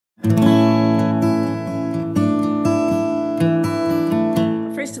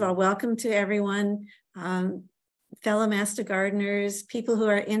all, welcome to everyone, fellow master gardeners, people who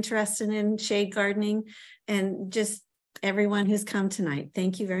are interested in shade gardening, and just everyone who's come tonight.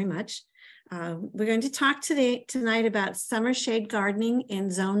 Thank you very much. We're going to talk tonight about summer shade gardening in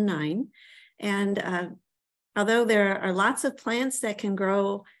Zone 9. And although there are lots of plants that can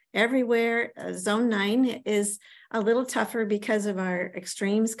grow everywhere, Zone 9 is a little tougher because of our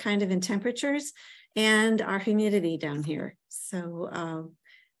extremes kind of in temperatures and our humidity down here. So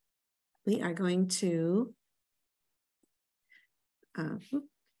we are going to,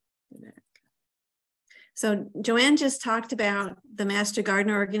 so Joanne just talked about the Master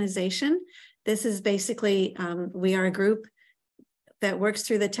Gardener Organization. This is basically, we are a group that works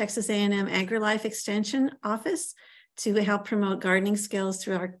through the Texas A&M AgriLife Extension Office to help promote gardening skills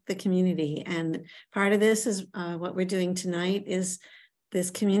throughout the community. And part of this is what we're doing tonight is this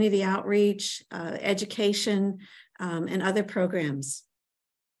community outreach, education, and other programs.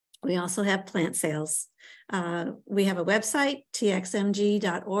 We also have plant sales. We have a website,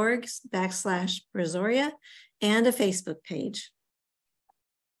 txmg.org/Brazoria, and a Facebook page.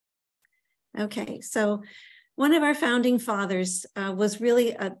 Okay, so one of our founding fathers was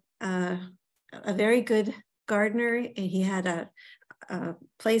really a very good gardener. He had a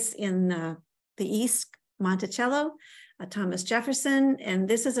place in the East, Monticello, Thomas Jefferson, and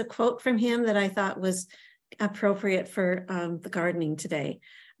this is a quote from him that I thought was appropriate for the gardening today,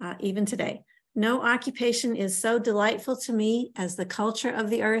 even today. "No occupation is so delightful to me as the culture of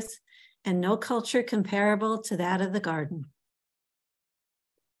the earth, and no culture comparable to that of the garden."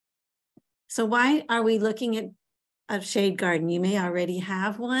 So why are we looking at a shade garden? You may already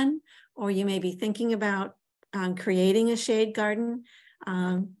have one, or you may be thinking about creating a shade garden,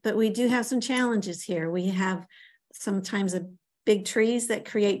 but we do have some challenges here. We have sometimes big trees that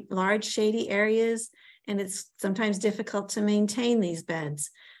create large shady areas, and it's sometimes difficult to maintain these beds.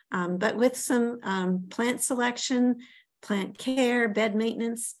 But with some plant selection, plant care, bed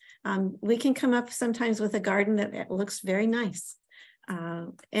maintenance, we can come up sometimes with a garden that looks very nice.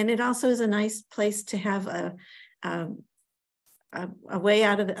 And it also is a nice place to have a way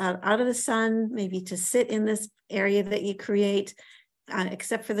out of the sun, maybe to sit in this area that you create,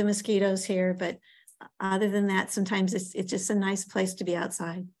 except for the mosquitoes here. But other than that, sometimes it's just a nice place to be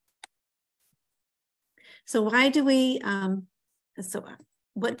outside. So why do we,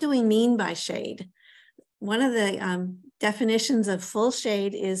 what do we mean by shade? One of the definitions of full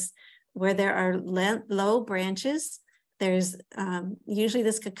shade is where there are low branches. There's usually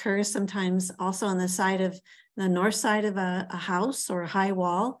this occurs sometimes also on the side of the north side of a house or a high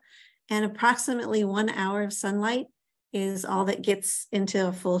wall, and approximately 1 hour of sunlight is all that gets into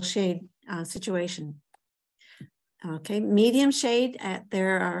a full shade situation. Okay, medium shade,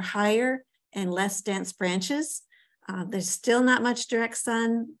 there are higher and less dense branches. There's still not much direct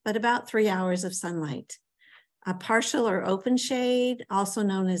sun, but about 3 hours of sunlight. A partial or open shade, also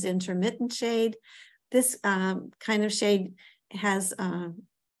known as intermittent shade. This kind of shade has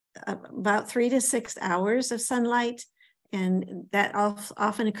about 3 to 6 hours of sunlight, and that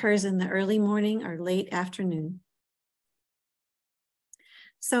often occurs in the early morning or late afternoon.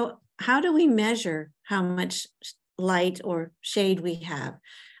 So how do we measure how much light or shade we have?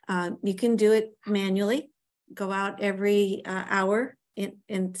 You can do it manually. Go out every hour.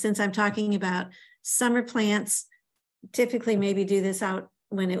 And since I'm talking about summer plants, typically maybe do this out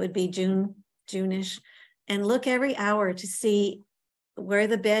when it would be June-ish, and look every hour to see where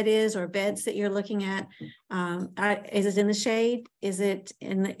the bed is or beds that you're looking at. Is it in the shade? Is it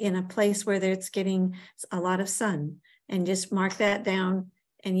in a place where it's getting a lot of sun? And just mark that down,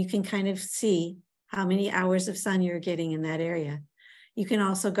 and you can kind of see how many hours of sun you're getting in that area. You can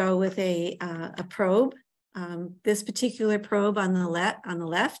also go with a probe. This particular probe on the left,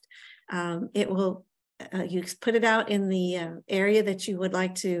 it will, you put it out in the area that you would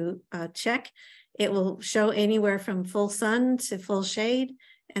like to check. It will show anywhere from full sun to full shade,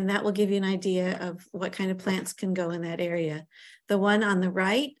 and that will give you an idea of what kind of plants can go in that area. The one on the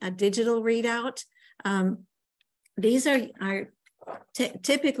right, a digital readout, these are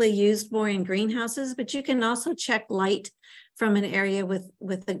typically used more in greenhouses, but you can also check light from an area with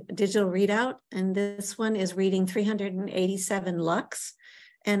a digital readout. And this one is reading 387 lux.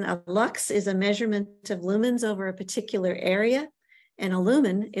 And a lux is a measurement of lumens over a particular area. And a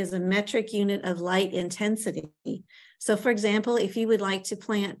lumen is a metric unit of light intensity. So for example, if you would like to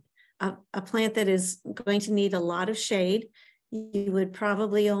plant a plant that is going to need a lot of shade, you would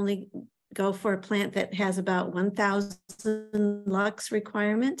probably only go for a plant that has about 1,000 lux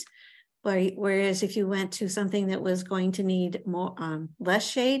requirement. Whereas if you went to something that was going to need more less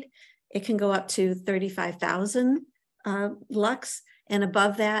shade, it can go up to 35,000 lux. and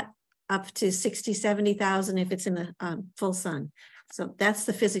above that, up to 60, 70,000 if it's in the full sun. So that's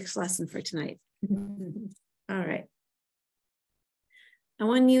the physics lesson for tonight. All right. And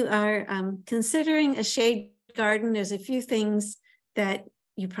when you are considering a shade garden, there's a few things that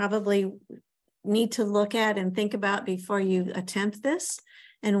you probably need to look at and think about before you attempt this.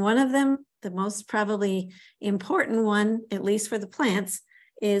 And one of them, the most probably important one, at least for the plants,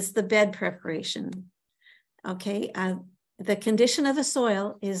 is the bed preparation. Okay, the condition of the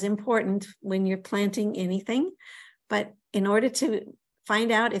soil is important when you're planting anything, but in order to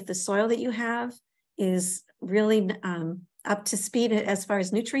find out if the soil that you have is really up to speed as far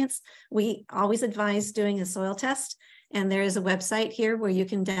as nutrients, we always advise doing a soil test. And there is a website here where you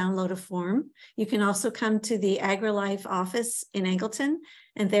can download a form. You can also come to the AgriLife office in Angleton,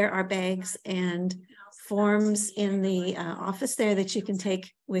 and there are bags and forms in the office there that you can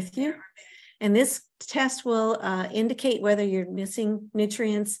take with you. And this test will indicate whether you're missing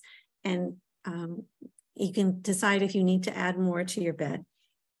nutrients, and you can decide if you need to add more to your bed.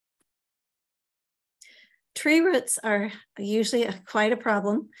 Tree roots are usually quite a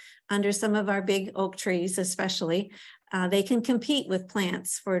problem under some of our big oak trees, especially. They can compete with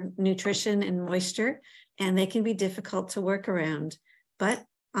plants for nutrition and moisture, and they can be difficult to work around. But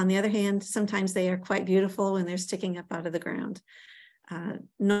on the other hand, sometimes they are quite beautiful when they're sticking up out of the ground.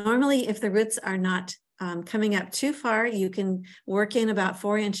 Normally, if the roots are not coming up too far, you can work in about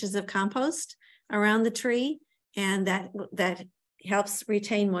 4 inches of compost around the tree, and that helps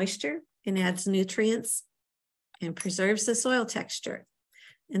retain moisture and adds nutrients and preserves the soil texture.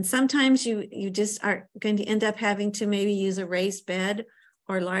 And sometimes you just are going to end up having to maybe use a raised bed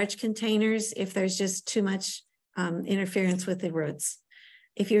or large containers if there's just too much interference with the roots.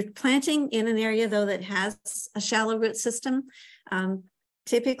 If you're planting in an area, though, that has a shallow root system,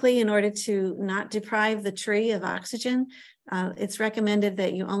 typically in order to not deprive the tree of oxygen, it's recommended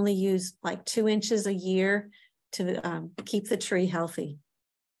that you only use like 2 inches a year to keep the tree healthy.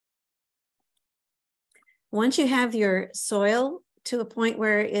 Once you have your soil to a point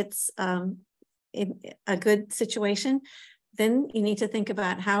where it's in a good situation, then you need to think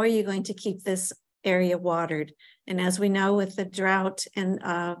about how are you going to keep this area watered. And as we know, with the drought and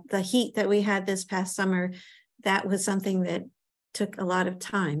the heat that we had this past summer, that was something that took a lot of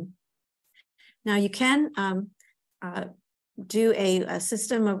time. Now you can do a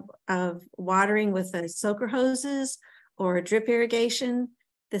system of watering with soaker hoses or drip irrigation.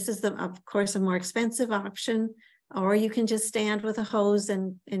 This is, of course, a more expensive option, or you can just stand with a hose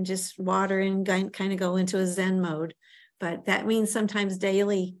and just water and kind of go into a Zen mode. But that means sometimes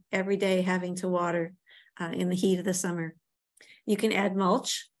daily, every day, having to water in the heat of the summer. You can add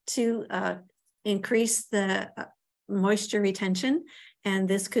mulch to increase the moisture retention. And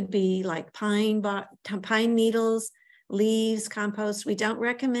this could be like pine needles, leaves, compost. We don't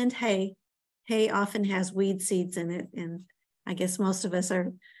recommend hay. Hay often has weed seeds in it, and I guess most of us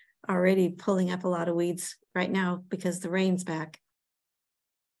are already pulling up a lot of weeds right now because the rain's back.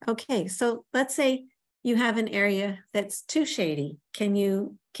 Okay, so let's say you have an area that's too shady. Can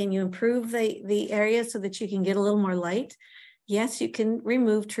you improve the area so that you can get a little more light? Yes, you can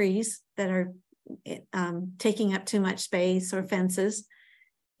remove trees that are taking up too much space or fences.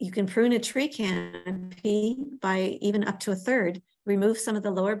 You can prune a tree canopy by even up to 1/3, remove some of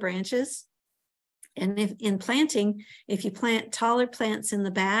the lower branches. And if in planting, if you plant taller plants in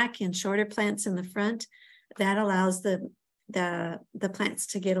the back and shorter plants in the front, that allows the plants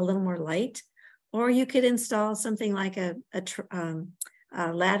to get a little more light. Or you could install something like a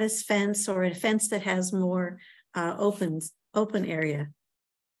lattice fence or a fence that has more open area.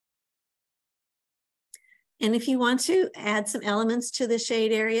 And if you want to add some elements to the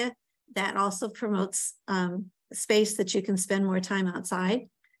shade area, that also promotes space that you can spend more time outside.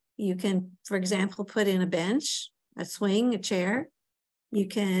 You can, for example, put in a bench, a swing, a chair. You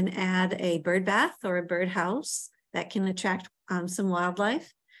can add a bird bath or a bird house that can attract some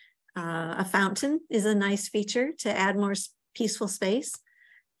wildlife. A fountain is a nice feature to add more peaceful space.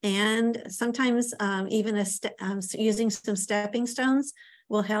 And sometimes even using some stepping stones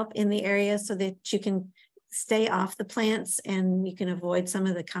will help in the area so that you can stay off the plants and you can avoid some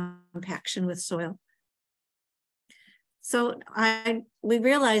of the compaction with soil. So we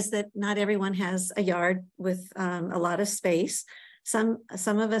realize that not everyone has a yard with a lot of space. Some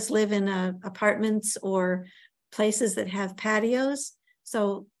of us live in apartments or places that have patios.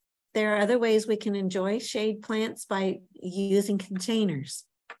 So there are other ways we can enjoy shade plants by using containers.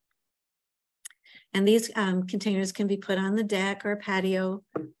 And these containers can be put on the deck or patio.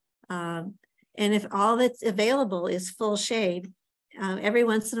 And if all that's available is full shade, every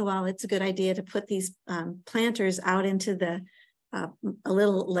once in a while, it's a good idea to put these planters out into the a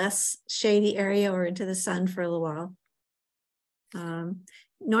little less shady area or into the sun for a little while.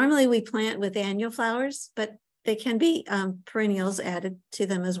 Normally we plant with annual flowers, but they can be perennials added to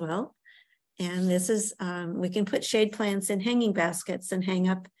them as well. And this is, we can put shade plants in hanging baskets and hang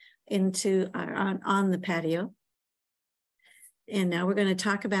up into on the patio. And now we're going to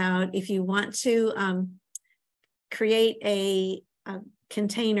talk about if you want to create a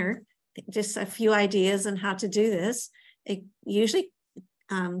container, just a few ideas on how to do this. Usually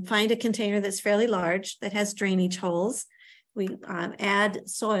find a container that's fairly large that has drainage holes. We add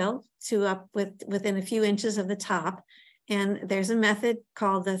soil to within a few inches of the top. And there's a method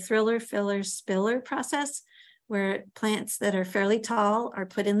called the thriller, filler, spiller process, where plants that are fairly tall are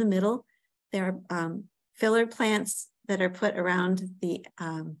put in the middle. There are filler plants that are put around the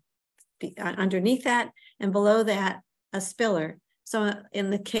underneath that, and below that, a spiller. So in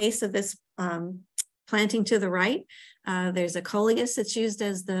the case of this planting to the right, there's a coleus that's used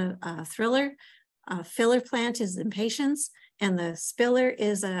as the thriller. Filler plant is impatiens, and the spiller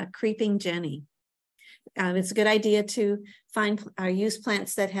is a creeping jenny. It's a good idea to find use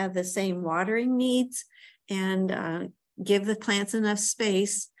plants that have the same watering needs and give the plants enough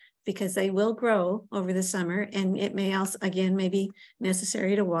space, because they will grow over the summer, and it may also, again, may be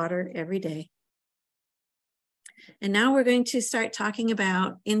necessary to water every day. And now we're going to start talking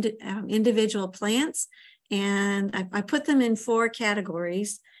about individual plants, and I put them in 4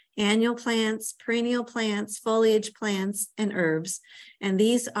 categories: annual plants, perennial plants, foliage plants, and herbs. And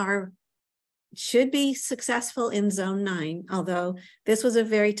these should be successful in zone 9, although this was a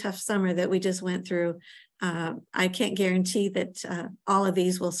very tough summer that we just went through. I can't guarantee that all of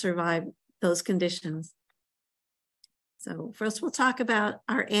these will survive those conditions. So first we'll talk about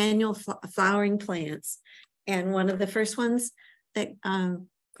our annual flowering plants. And one of the first ones that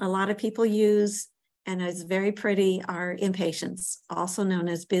a lot of people use and is very pretty are impatiens, also known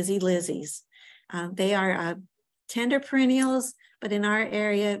as busy lizzies. They are tender perennials, but in our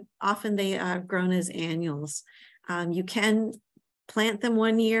area, often they are grown as annuals. You can plant them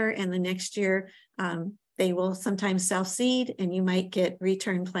one year, and the next year they will sometimes self-seed, and you might get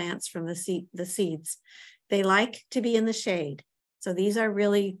return plants from the seeds. They like to be in the shade. So these are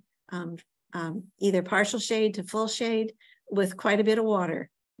really either partial shade to full shade with quite a bit of water.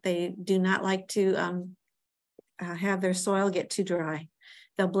 They do not like to have their soil get too dry.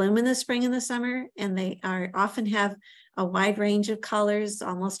 They'll bloom in the spring and the summer, and they often have a wide range of colors,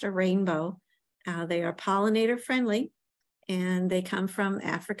 almost a rainbow. They are pollinator friendly, and they come from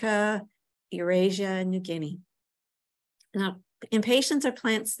Africa, Eurasia, and New Guinea. Now, impatiens are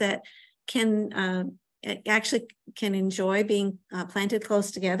plants that can actually enjoy being planted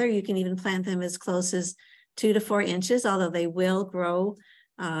close together. You can even plant them as close as 2 to 4 inches, although they will grow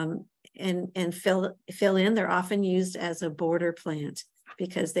and fill in. They're often used as a border plant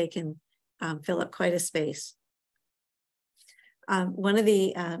because they can fill up quite a space. One of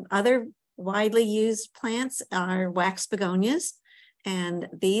the other widely used plants are wax begonias, and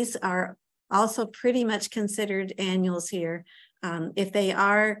these are also pretty much considered annuals here. If they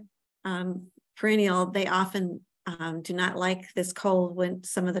are perennial, they often do not like this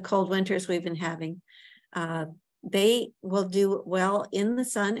some of the cold winters we've been having. They will do well in the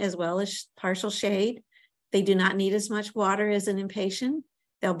sun as well as partial shade. They do not need as much water as an impatient.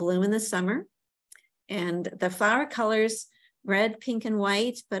 They'll bloom in the summer. And the flower colors, red, pink, and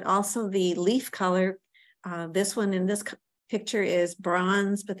white, but also the leaf color. This one in this picture is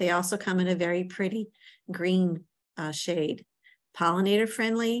bronze, but they also come in a very pretty green shade. Pollinator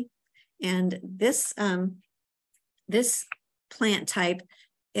friendly. And this plant type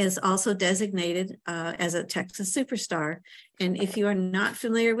is also designated as a Texas superstar. And if you are not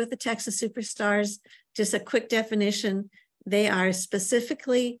familiar with the Texas superstars, just a quick definition: they are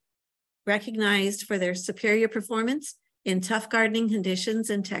specifically recognized for their superior performance in tough gardening conditions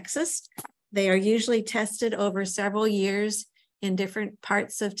in Texas. They are usually tested over several years in different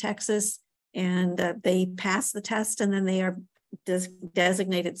parts of Texas, and they pass the test, and then they are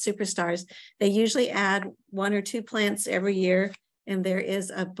designated superstars. They usually add 1 or 2 plants every year, and there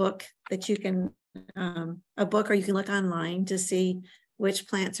is a book that you can, or you can look online to see which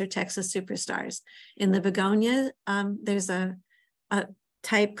plants are Texas superstars. In the begonia, there's a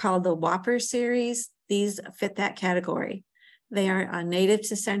type called the Whopper series. These fit that category. They are native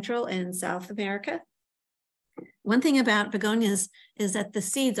to Central and South America. One thing about begonias is that the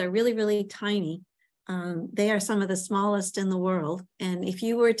seeds are really, really tiny. They are some of the smallest in the world. And if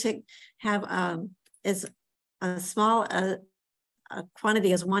you were to have as a small a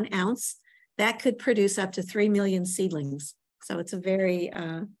quantity as 1 ounce, that could produce up to 3 million seedlings. So it's a very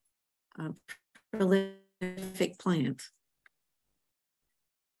prolific plant.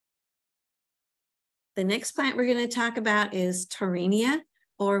 The next plant we're going to talk about is Torrenia,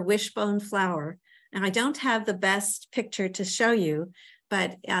 or wishbone flower. And I don't have the best picture to show you,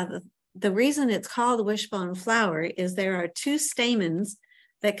 but the reason it's called wishbone flower is there are two stamens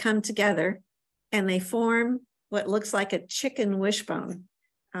that come together and they form what looks like a chicken wishbone.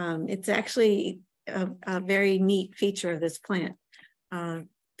 It's actually a very neat feature of this plant.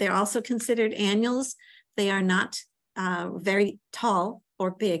 They're also considered annuals. They are not very tall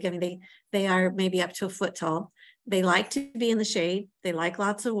or big. I mean, they are maybe up to a foot tall. They like to be in the shade. They like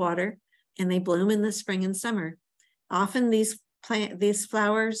lots of water, and they bloom in the spring and summer. Often these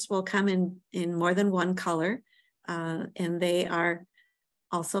flowers will come in more than one color, and they are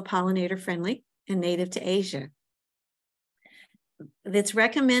also pollinator friendly and native to Asia. It's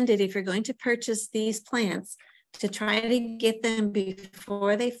recommended, if you're going to purchase these plants, to try to get them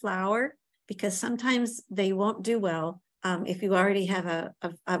before they flower, because sometimes they won't do well if you already have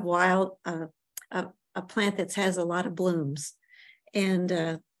a wild plant that has a lot of blooms.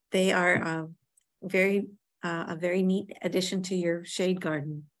 And they are a very neat addition to your shade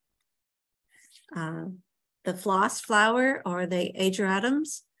garden. The floss flower, or the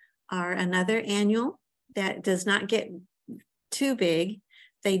ageratus, are another annual that does not get too big.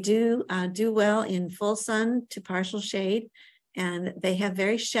 They do well in full sun to partial shade, and they have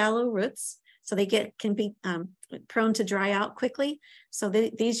very shallow roots, so they can be prone to dry out quickly. So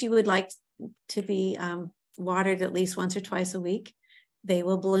these you would like to be watered at least once or twice a week. They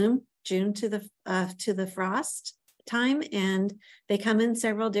will bloom June to the frost time, and they come in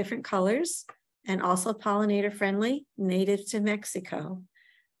several different colors, and also pollinator friendly, native to Mexico.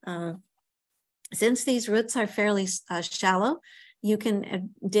 Since these roots are fairly shallow, you can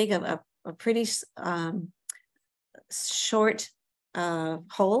dig a pretty short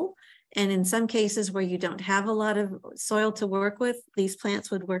hole. And in some cases where you don't have a lot of soil to work with, these plants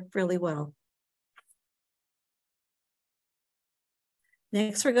would work really well.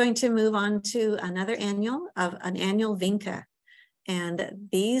 Next, we're going to move on to another annual, an annual vinca. And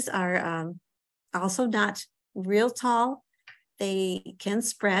these are also not real tall. They can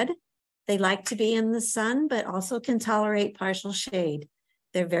spread. They like to be in the sun, but also can tolerate partial shade.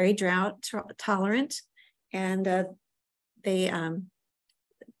 They're very drought tolerant, and they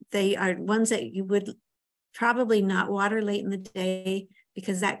are ones that you would probably not water late in the day,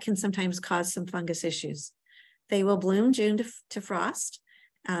 because that can sometimes cause some fungus issues. They will bloom June to frost.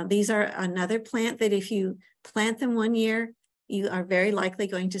 These are another plant that if you plant them one year, you are very likely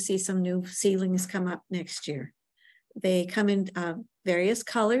going to see some new seedlings come up next year. They come in various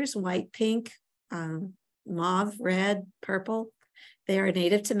colors: white, pink, mauve, red, purple. They are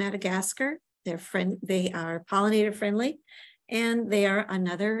native to Madagascar. They are pollinator friendly, and they are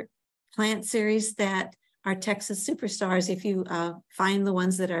another plant series that are Texas superstars if you find the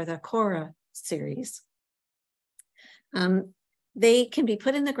ones that are the Cora series. They can be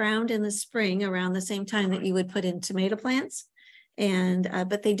put in the ground in the spring around the same time that you would put in tomato plants, and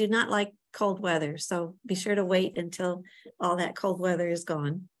but they do not like cold weather, so be sure to wait until all that cold weather is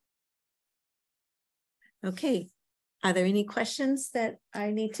gone. Okay, are there any questions that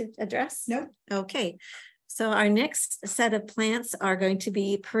I need to address? No. Okay, so our next set of plants are going to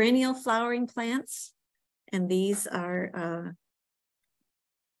be perennial flowering plants, and these are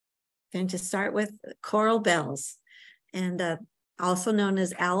going to start with coral bells, and also known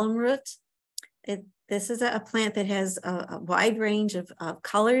as alum root. This is a plant that has a wide range of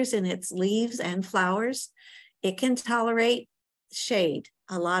colors in its leaves and flowers. It can tolerate shade,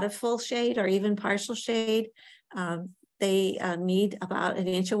 a lot of full shade or even partial shade. They need about 1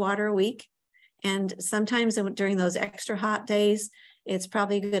 inch of water a week. And sometimes during those extra hot days, it's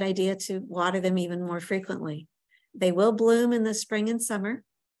probably a good idea to water them even more frequently. They will bloom in the spring and summer,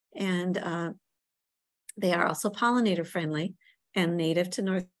 and they are also pollinator friendly and native to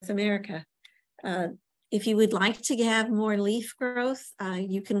North America. If you would like to have more leaf growth,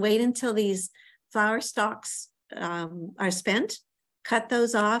 you can wait until these flower stalks are spent, cut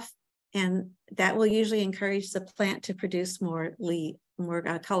those off, and that will usually encourage the plant to produce more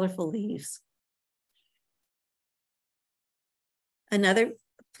colorful leaves. Another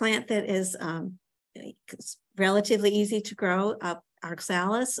plant that is relatively easy to grow,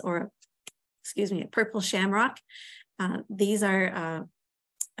 oxalis, or excuse me, a purple shamrock. These are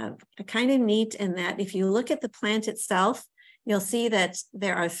kind of neat in that if you look at the plant itself, you'll see that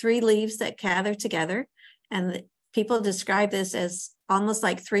there are 3 leaves that gather together, and people describe this as almost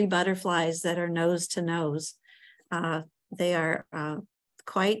like 3 butterflies that are nose to nose. They are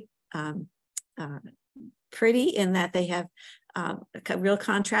quite pretty in that they have a real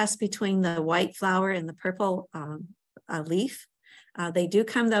contrast between the white flower and the purple leaf. They do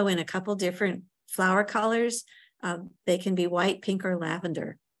come though in a couple different flower colors. They can be white, pink, or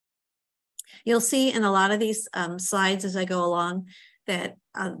lavender. You'll see in a lot of these slides as I go along that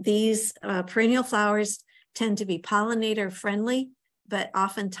these perennial flowers tend to be pollinator friendly, but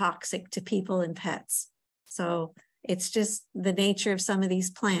often toxic to people and pets. So it's just the nature of some of these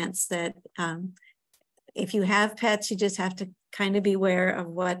plants that if you have pets, you just have to kind of be aware of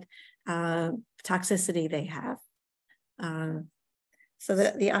what toxicity they have. So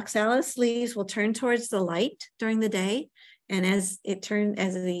the oxalis leaves will turn towards the light during the day. And as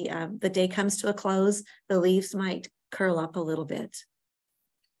the day comes to a close, the leaves might curl up a little bit.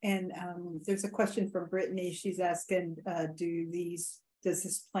 And there's a question from Brittany. She's asking, does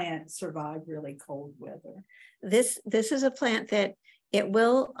this plant survive really cold weather? This is a plant that it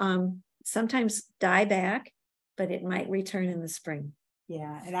will sometimes die back, but it might return in the spring.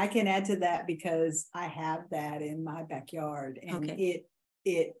 Yeah, and I can add to that because I have that in my backyard, and okay.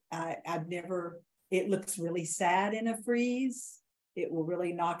 It looks really sad in a freeze. It will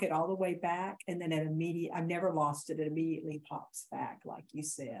really knock it all the way back, and then I've never lost it. It immediately pops back, like you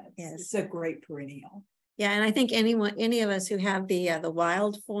said. Yes, it's a great perennial. Yeah, and I think any of us who have the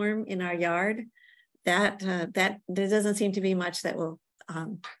wild form in our yard, that there doesn't seem to be much that will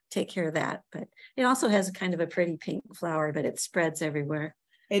take care of that. But it also has a kind of a pretty pink flower, but it spreads everywhere.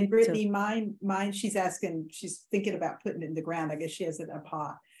 And Brittany, mine, she's thinking about putting it in the ground. I guess she has it in a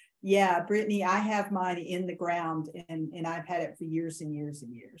pot. Yeah, Brittany, I have mine in the ground, and I've had it for years and years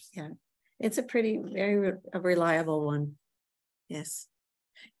and years. Yeah, it's a very reliable one. Yes.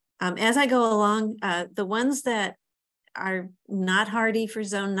 As I go along, the ones that are not hardy for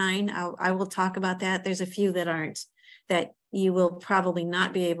zone 9, I will talk about that. There's a few that aren't, that you will probably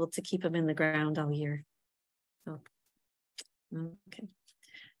not be able to keep them in the ground all year. Okay.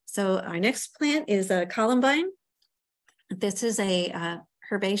 So our next plant is a columbine. This is a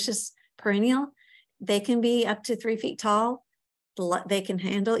herbaceous perennial. They can be up to 3 feet tall. They can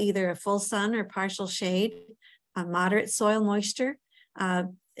handle either a full sun or partial shade, a moderate soil moisture.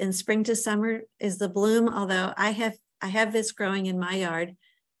 In spring to summer is the bloom, although I have this growing in my yard,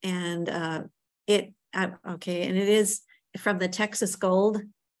 and it is from the Texas Gold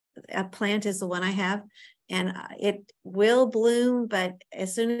plant is the one I have, and it will bloom, but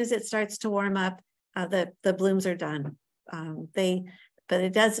as soon as it starts to warm up, the blooms are done. But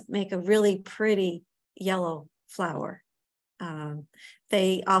it does make a really pretty yellow flower.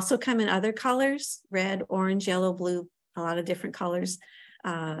 They also come in other colors: red, orange, yellow, blue, a lot of different colors.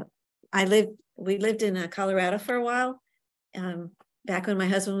 We lived in Colorado for a while, back when my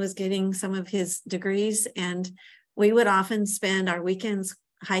husband was getting some of his degrees, and we would often spend our weekends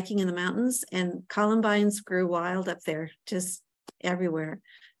hiking in the mountains, and columbines grew wild up there, just everywhere.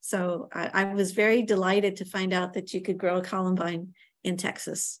 So I was very delighted to find out that you could grow a columbine in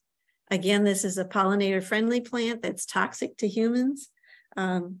Texas. Again, this is a pollinator-friendly plant that's toxic to humans.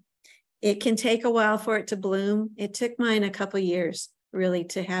 It can take a while for it to bloom. It took mine a couple years, really,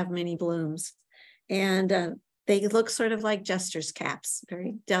 to have many blooms. And they look sort of like jester's caps,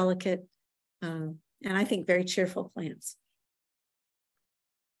 very delicate, and I think very cheerful plants.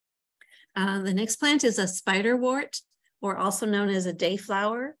 The next plant is a spiderwort, or also known as a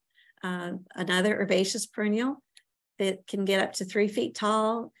dayflower, another herbaceous perennial that can get up to 3 feet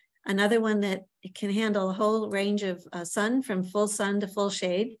tall. Another one that can handle a whole range of sun, from full sun to full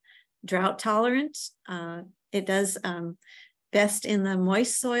shade, drought tolerant. It does best in the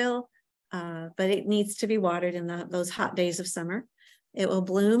moist soil, but it needs to be watered in those hot days of summer. It will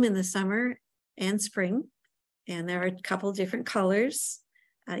bloom in the summer and spring, and there are a couple different colors.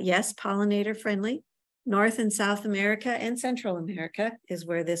 Yes, pollinator friendly. North and South America and Central America is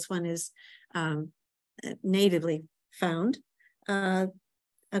where this one is natively found.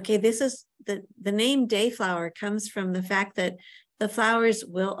 Okay, this is the name dayflower comes from the fact that the flowers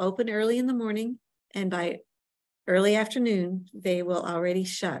will open early in the morning, and by early afternoon, they will already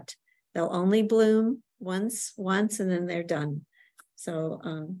shut. They'll only bloom once, and then they're done. So,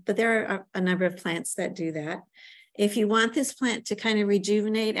 but there are a number of plants that do that. If you want this plant to kind of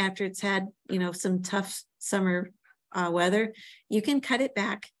rejuvenate after it's had, some tough summer weather, you can cut it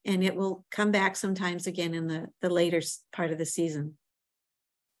back, and it will come back sometimes again in the later part of the season.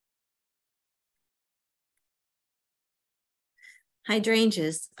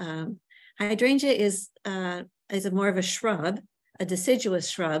 Hydrangeas. Hydrangea is more of a shrub, a deciduous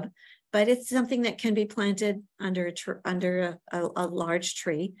shrub, but it's something that can be planted under a large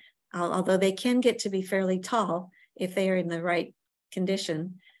tree, although they can get to be fairly tall if they are in the right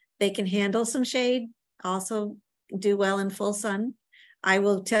condition. They can handle some shade, also do well in full sun. I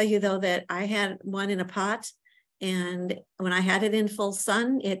will tell you, though, that I had one in a pot, and when I had it in full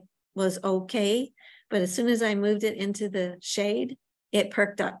sun, it was okay, but as soon as I moved it into the shade, it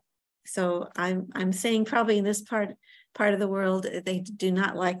perked up. So I'm saying probably in this part of the world, they do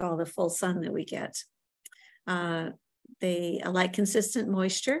not like all the full sun that we get. They like consistent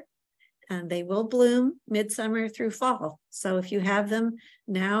moisture, and they will bloom midsummer through fall. So if you have them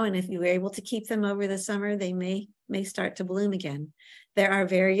now, and if you were able to keep them over the summer, they may start to bloom again. There are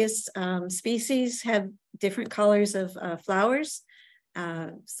various species have different colors of flowers.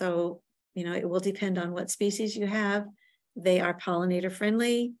 So, you know, it will depend on what species you have. They are pollinator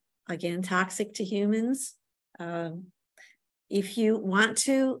friendly, again, toxic to humans. If you want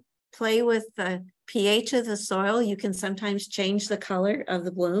to play with the pH of the soil, you can sometimes change the color of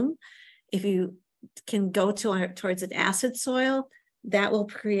the bloom. If you can go towards an acid soil, that will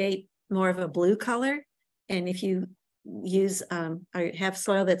create more of a blue color. And if you use or have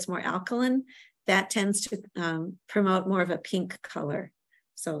soil that's more alkaline, that tends to promote more of a pink color.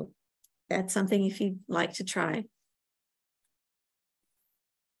 So that's something if you'd like to try.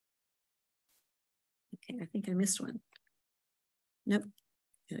 Okay, I think I missed one. Nope,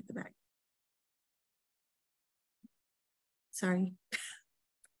 gotta go back. Sorry.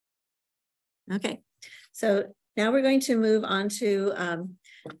 Okay, so now we're going to move on to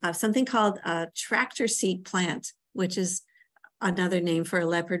something called a tractor seat plant, which is another name for a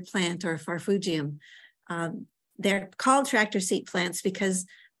leopard plant or a farfugium. They're called tractor seat plants because,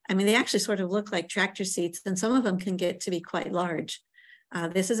 I mean, they actually sort of look like tractor seats, and some of them can get to be quite large.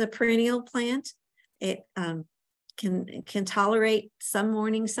 This is a perennial plant. It can tolerate some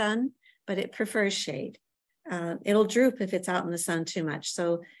morning sun, but it prefers shade. It'll droop if it's out in the sun too much.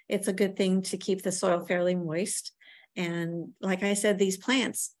 So it's a good thing to keep the soil fairly moist. And like I said, these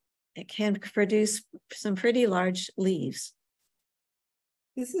plants, it can produce some pretty large leaves.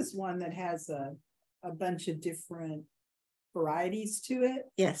 This is one that has a bunch of different varieties to it.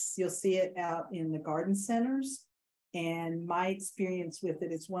 Yes. You'll see it out in the garden centers. And my experience with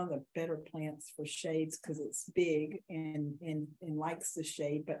it is one of the better plants for shades because it's big and likes the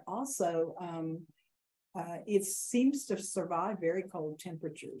shade, but also it seems to survive very cold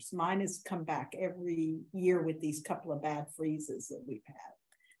temperatures. Mine has come back every year with these couple of bad freezes that we've had.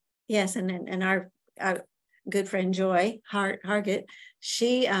 Yes, and our good friend Joy Hargett,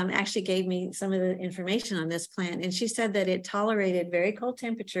 she actually gave me some of the information on this plant, and she said that it tolerated very cold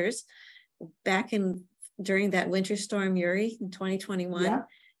temperatures back during that winter storm Uri in 2021. Yeah.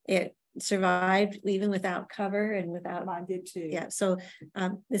 It survived even without cover and without. Mine did too. Yeah, so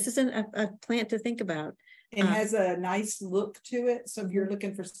this is a plant to think about. It has a nice look to it. So if you're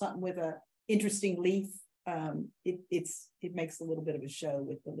looking for something with a interesting leaf, it makes a little bit of a show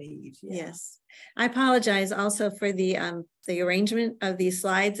with the leaves. Yeah. Yes, I apologize also for the arrangement of these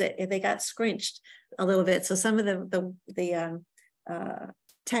slides. They got scrunched a little bit, so some of the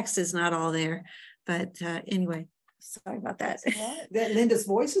text is not all there. But anyway, sorry about that. That Linda's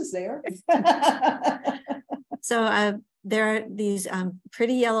voice is there. So there are these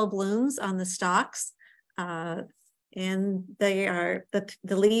pretty yellow blooms on the stalks, and they are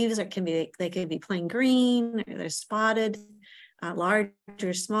the leaves can be plain green, or they're spotted, large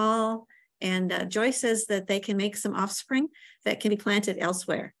or small. And Joy says that they can make some offspring that can be planted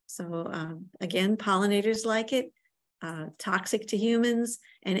elsewhere. So again, pollinators like it, toxic to humans,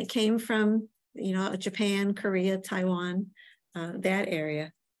 and it came from Japan, Korea, Taiwan, that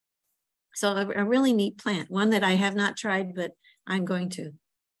area. So a really neat plant, one that I have not tried, but I'm going to.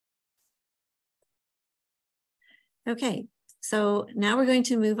 Okay, so now we're going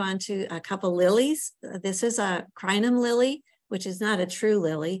to move on to a couple lilies. This is a crinum lily, which is not a true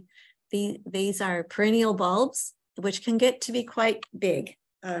lily. These are perennial bulbs, which can get to be quite big,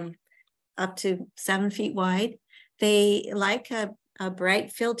 up to 7 feet wide. They like a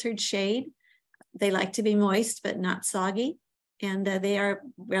bright filtered shade. They like to be moist, but not soggy. And they are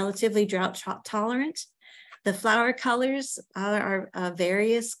relatively drought tolerant. The flower colors are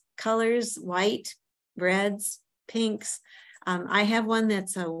various colors: white, reds, pinks. I have one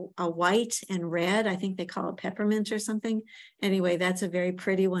that's a white and red. I think they call it peppermint or something. Anyway, that's a very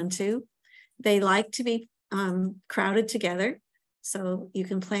pretty one too. They like to be crowded together. So you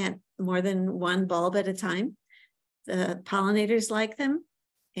can plant more than one bulb at a time. The pollinators like them,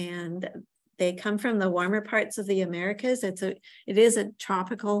 and they come from the warmer parts of the Americas. It is a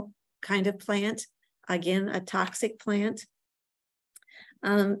tropical kind of plant. Again, a toxic plant.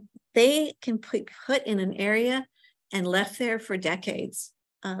 They can be put in an area and left there for decades.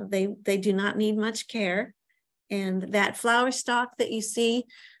 They do not need much care. And that flower stalk that you see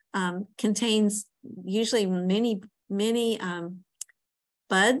contains usually many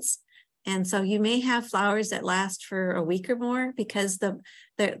buds. And so you may have flowers that last for a week or more because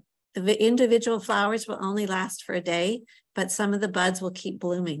The individual flowers will only last for a day, but some of the buds will keep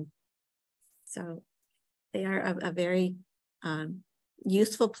blooming. So they are a very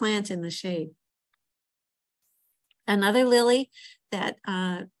useful plant in the shade. Another lily that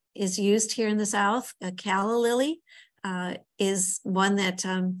is used here in the South, a calla lily, is one that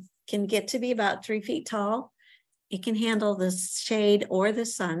can get to be about 3 feet tall. It can handle the shade or the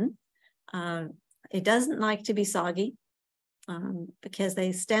sun. It doesn't like to be soggy because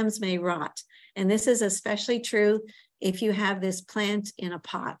the stems may rot. And this is especially true if you have this plant in a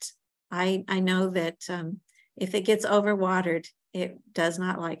pot. I know that if it gets overwatered, it does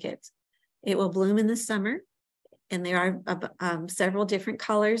not like it. It will bloom in the summer, and there are several different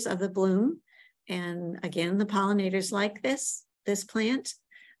colors of the bloom. And again, the pollinators like this plant.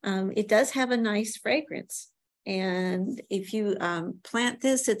 It does have a nice fragrance. And if you plant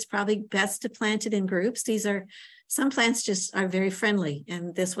this, it's probably best to plant it in groups. Some plants just are very friendly,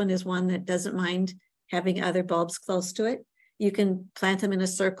 and this one is one that doesn't mind having other bulbs close to it. You can plant them in a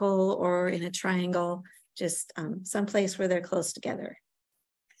circle or in a triangle, just someplace where they're close together.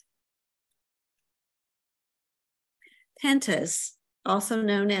 Pentas, also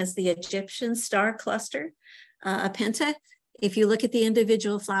known as the Egyptian star cluster. A penta, if you look at the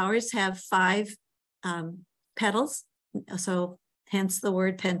individual flowers, have 5 petals, so hence the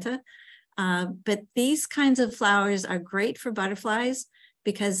word penta. But these kinds of flowers are great for butterflies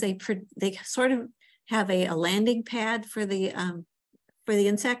because they sort of have a landing pad for the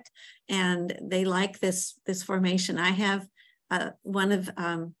insect, and they like this formation. I have one of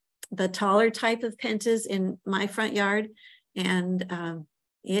the taller type of pentas in my front yard, and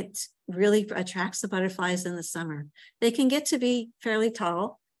it really attracts the butterflies in the summer. They can get to be fairly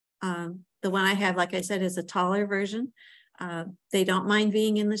tall. The one I have, like I said, is a taller version. They don't mind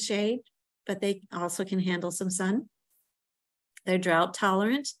being in the shade, but they also can handle some sun. They're drought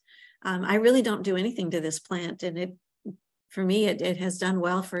tolerant. I really don't do anything to this plant, and for me, it has done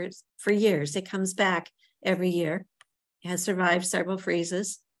well for years. It comes back every year. It has survived several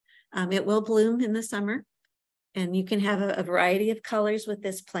freezes. It will bloom in the summer, and you can have a variety of colors with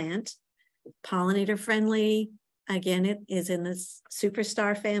this plant. Pollinator friendly. Again, it is in the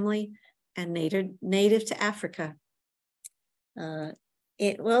superstar family and native to Africa.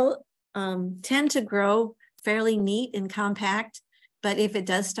 It will tend to grow fairly neat and compact, but if it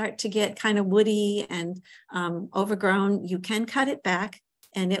does start to get kind of woody and overgrown, you can cut it back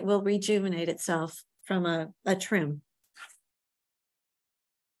and it will rejuvenate itself from a trim.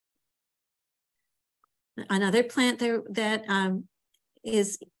 Another plant that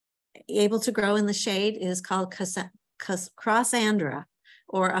is able to grow in the shade is called Crossandra,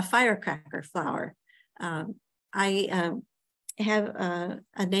 or a firecracker flower. I have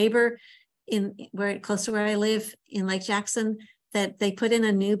a neighbor close to where I live in Lake Jackson that they put in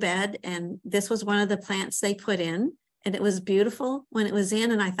a new bed, and this was one of the plants they put in, and it was beautiful when it was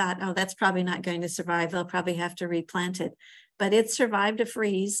in, and I thought, oh, that's probably not going to survive. They'll probably have to replant it, but it survived a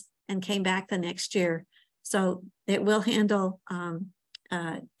freeze and came back the next year. So it will handle,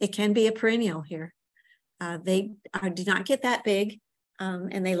 it can be a perennial here. They do not get that big,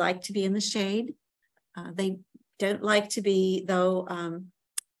 and they like to be in the shade. They don't like to be, though,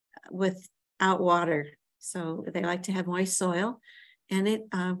 without water. So they like to have moist soil, and it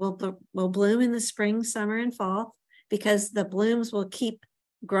will bloom in the spring, summer, and fall, because the blooms will keep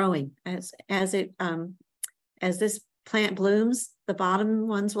growing as this plant blooms. The bottom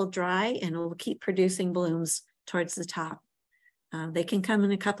ones will dry and it will keep producing blooms towards the top. They can come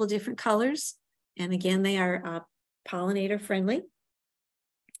in a couple different colors, and again, they are pollinator friendly.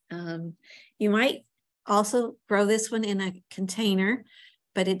 You might also grow this one in a container,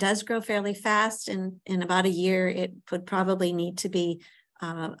 but it does grow fairly fast, and in about a year, it would probably need to be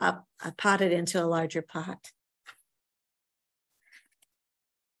potted into a larger pot.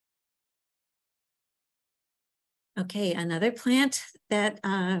 Okay, another plant that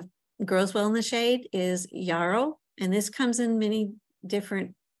grows well in the shade is yarrow, and this comes in many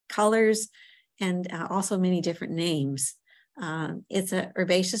different colors and also many different names. It's an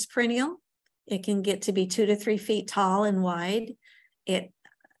herbaceous perennial. It can get to be 2 to 3 feet tall and wide. It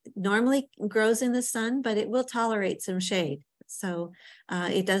normally grows in the sun, but it will tolerate some shade. So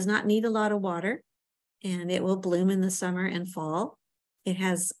it does not need a lot of water, and it will bloom in the summer and fall. It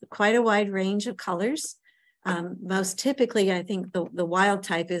has quite a wide range of colors. Most typically, I think the wild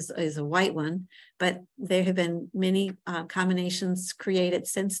type is a white one, but there have been many combinations created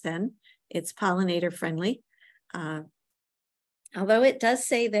since then. It's pollinator friendly. Although it does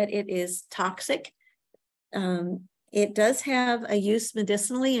say that it is toxic, it does have a use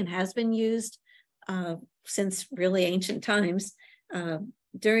medicinally and has been used since really ancient times.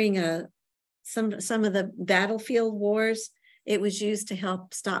 during some of the battlefield wars, it was used to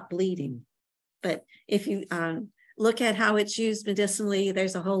help stop bleeding. But if you look at how it's used medicinally,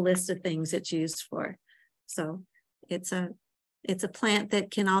 there's a whole list of things it's used for. So it's a plant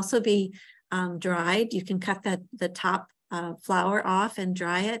that can also be dried. You can cut the top flower off and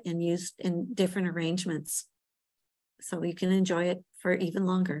dry it and use in different arrangements. So you can enjoy it for even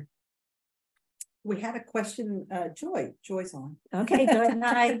longer. We had a question, Joy's on. Okay, Joy,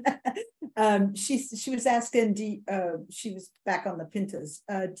 hi. She was asking, she was back on the pintas.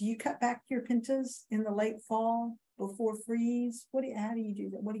 Do you cut back your pintas in the late fall before freeze? How do you do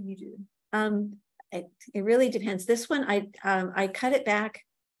that? What do you do? It really depends. This one, I cut it back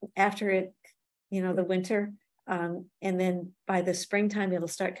after it, the winter. And then by the springtime, it'll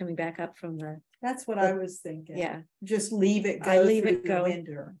start coming back up from That's what I was thinking. Yeah. Just leave it go. I leave it go. The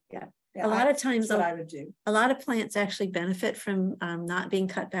winter. Yeah. A lot of times, that's what I would do. A lot of plants actually benefit from not being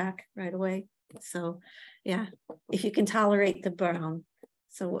cut back right away. So, yeah, if you can tolerate the brown.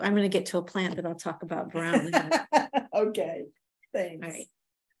 So I'm going to get to a plant that I'll talk about brown. Okay, thanks.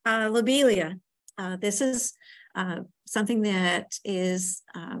 All right, lobelia. This is something that is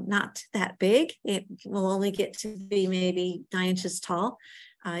not that big. It will only get to be maybe 9 inches tall.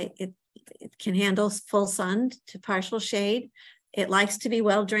 It can handle full sun to partial shade. It likes to be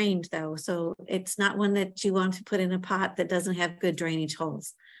well drained though, so it's not one that you want to put in a pot that doesn't have good drainage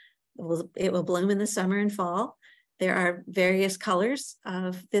holes. It will bloom in the summer and fall. There are various colors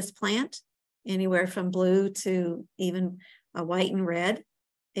of this plant, anywhere from blue to even a white and red.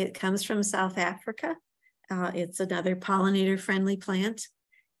 It comes from South Africa. It's another pollinator-friendly plant.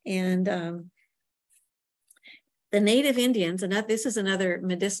 And the native Indians, and this is another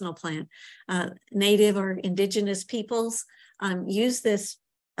medicinal plant, native or indigenous peoples use this,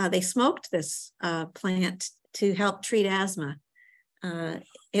 they smoked this plant to help treat asthma.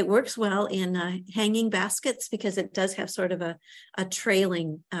 It works well in hanging baskets because it does have sort of a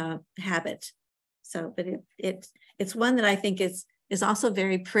trailing habit. So, but it's one that I think is also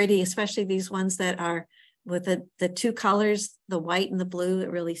very pretty, especially these ones that are with the two colors, the white and the blue.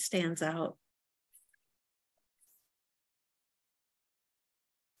 It really stands out.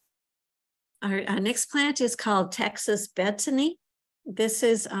 Our next plant is called Texas betony. This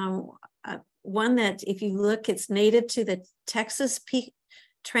is one that, if you look, it's native to the Texas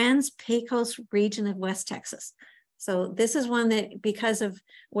Trans-Pecos region of West Texas. So this is one that, because of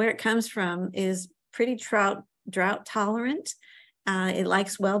where it comes from, is pretty drought tolerant. It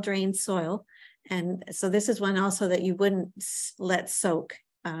likes well-drained soil. And so this is one also that you wouldn't let soak.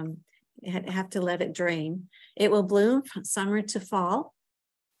 You have to let it drain. It will bloom from summer to fall.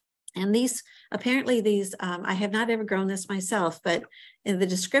 And apparently these, I have not ever grown this myself, but in the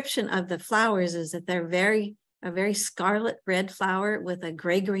description of the flowers is that they're a very scarlet red flower with a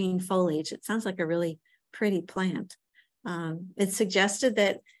gray-green foliage. It sounds like a really pretty plant. It's suggested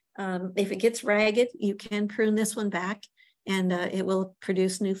that if it gets ragged, you can prune this one back and it will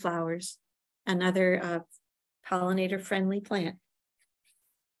produce new flowers. Another pollinator-friendly plant.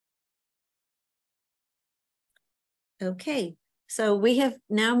 Okay. So we have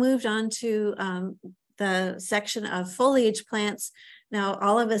now moved on to the section of foliage plants. Now,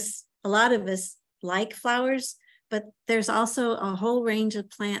 a lot of us like flowers, but there's also a whole range of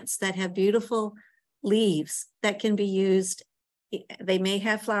plants that have beautiful leaves that can be used. They may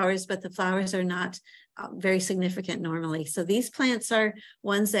have flowers, but the flowers are not very significant normally. So these plants are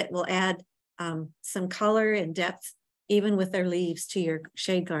ones that will add some color and depth, even with their leaves, to your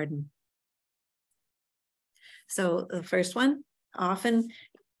shade garden. So the first one, often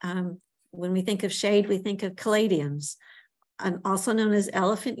when we think of shade, we think of caladiums, also known as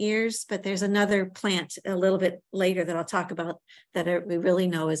elephant ears, but there's another plant a little bit later that I'll talk about that we really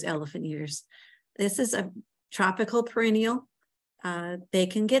know as elephant ears. This is a tropical perennial. They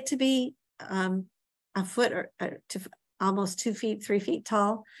can get to be a foot or to almost 2 feet, 3 feet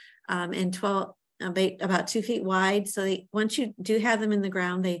tall, and about 2 feet wide. So once you do have them in the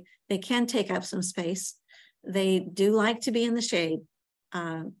ground, they can take up some space. They do like to be in the shade.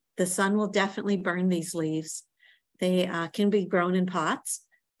 The sun will definitely burn these leaves. They can be grown in pots,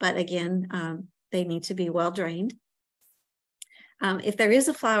 but again, they need to be well drained. If there is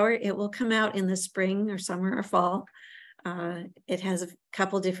a flower, it will come out in the spring or summer or fall. It has a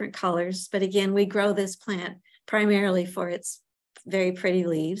couple different colors, but again, we grow this plant primarily for its very pretty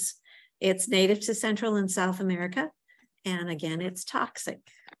leaves. It's native to Central and South America, and again, it's toxic.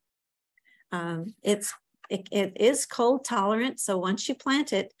 It is cold tolerant, so once you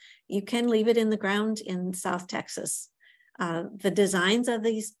plant it, you can leave it in the ground in South Texas. The designs of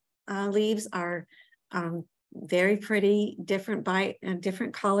these leaves are very pretty, different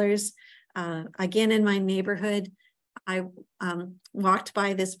different colors. Again, in my neighborhood, I walked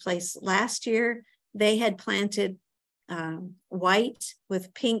by this place last year. They had planted white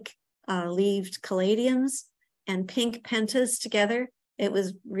with pink leaved caladiums and pink pentas together. It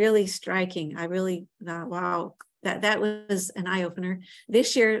was really striking. I really thought, wow, that was an eye-opener.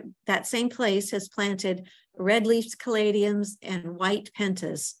 This year, that same place has planted red-leafed caladiums and white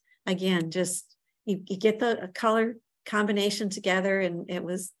pentas. Again, just you get the color combination together, and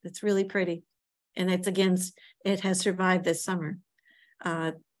it's really pretty. And it has survived this summer.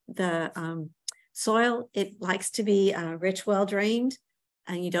 The soil, it likes to be rich, well drained,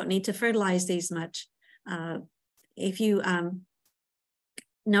 and you don't need to fertilize these much. If you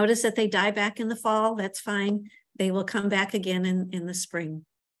notice that they die back in the fall, that's fine. They will come back again in the spring.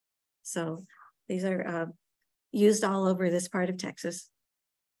 So these are used all over this part of Texas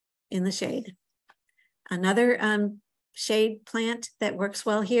in the shade. Another shade plant that works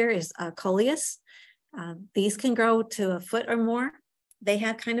well here is coleus. These can grow to a foot or more. They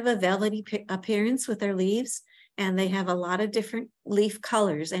have kind of a velvety appearance with their leaves, and they have a lot of different leaf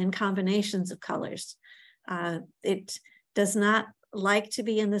colors and combinations of colors. It does not like to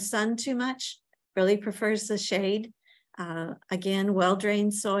be in the sun too much, really prefers the shade. Again,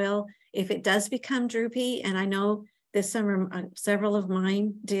 well-drained soil. If it does become droopy, and I know this summer several of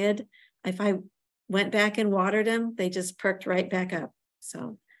mine did, if I went back and watered them, they just perked right back up.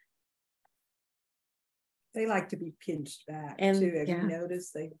 So they like to be pinched back and, too. Have you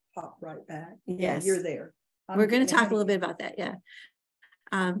noticed they pop right back? Yes, you're there. We're going to talk a little bit about that. Yeah,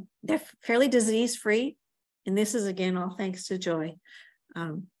 they're fairly disease-free, and this is again all thanks to Joy.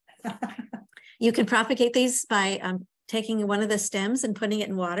 You can propagate these by taking one of the stems and putting it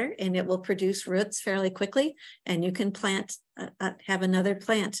in water, and it will produce roots fairly quickly, and you can plant, have another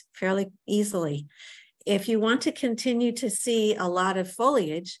plant fairly easily. If you want to continue to see a lot of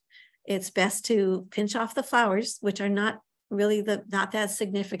foliage, it's best to pinch off the flowers, which are not really not that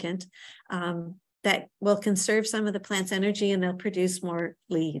significant. That will conserve some of the plant's energy, and they'll produce more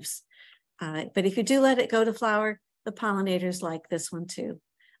leaves. But if you do let it go to flower, the pollinators like this one too.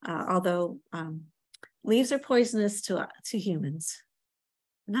 Although leaves are poisonous to humans.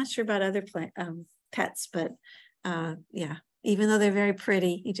 I'm not sure about other pets, but yeah, even though they're very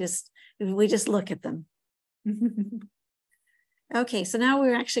pretty, we just look at them. Okay, so now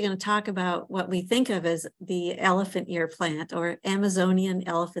we're actually going to talk about what we think of as the elephant ear plant, or Amazonian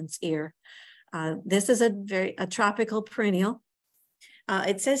elephant's ear. This is a tropical perennial.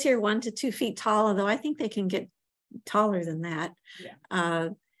 It says here 1 to 2 feet tall, although I think they can get taller than that. Yeah.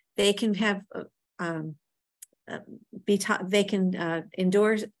 They can have they can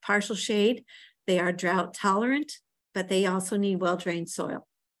endure partial shade. They are drought tolerant, but they also need well-drained soil.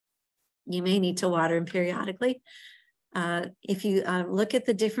 You may need to water them periodically. If you look at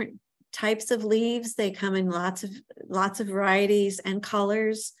the different types of leaves, they come in lots of varieties and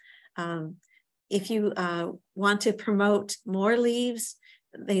colors. If you want to promote more leaves,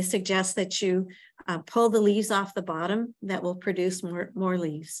 they suggest that you pull the leaves off the bottom. That will produce more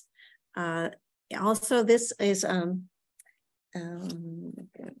leaves. Also, this is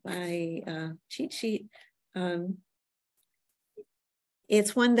my cheat sheet.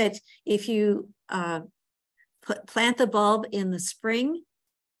 It's one that if you plant the bulb in the spring,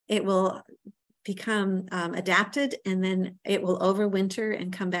 it will become adapted, and then it will overwinter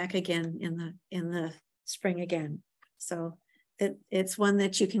and come back again in the spring again. So it's one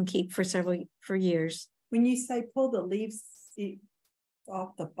that you can keep for years. When you say pull the leaves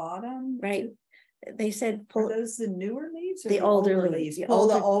off the bottom, right? They said pull. Are those the newer leaves or the older leaves? Pull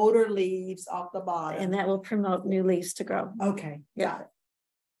the older leaves off the bottom, and that will promote new leaves to grow. Okay, got it.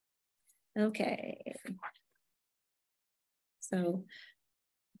 Okay. So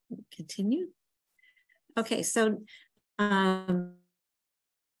continue. Okay, so one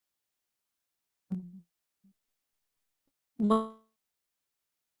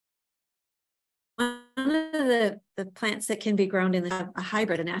of the plants that can be grown in a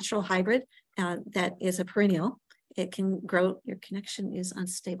hybrid, a natural hybrid that is a perennial. It can grow. Your connection is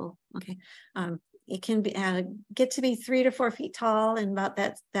unstable. Okay, it can be, get to be 3 to 4 feet tall and about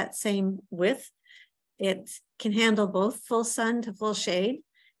that same width. It can handle both full sun to full shade.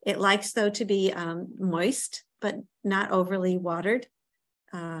 It likes, though, to be moist, but not overly watered.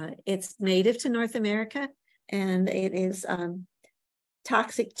 It's native to North America, and it is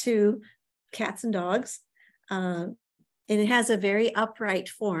toxic to cats and dogs. And it has a very upright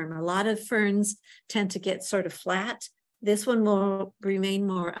form. A lot of ferns tend to get sort of flat. This one will remain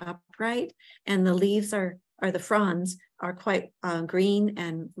more upright, and the leaves the fronds are quite green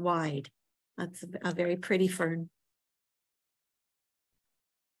and wide. That's a very pretty fern.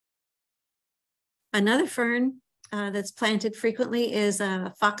 Another fern that's planted frequently is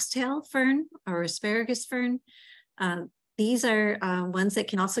a foxtail fern or asparagus fern. These are ones that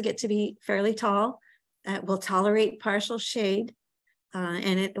can also get to be fairly tall, that will tolerate partial shade,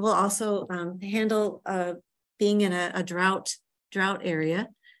 and it will also handle being in a drought area,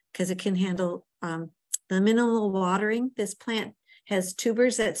 because it can handle the minimal watering. This plant has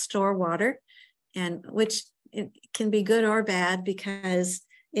tubers that store water, and which it can be good or bad, because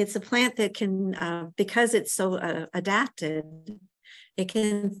it's a plant that can, because it's so adapted, it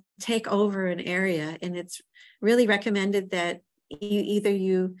can take over an area, and it's really recommended that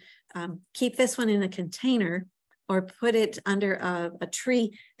you keep this one in a container or put it under a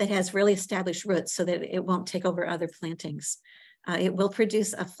tree that has really established roots so that it won't take over other plantings. It will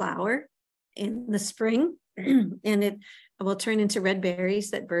produce a flower in the spring, and it will turn into red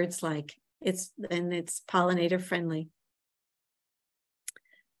berries that birds like. It's pollinator friendly.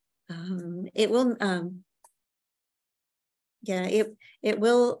 It will, it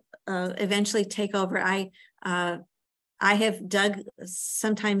will eventually take over. I have dug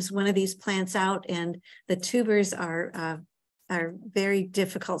sometimes one of these plants out, and the tubers are very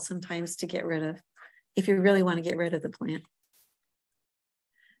difficult sometimes to get rid of if you really want to get rid of the plant.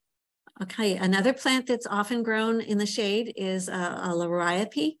 Okay, another plant that's often grown in the shade is a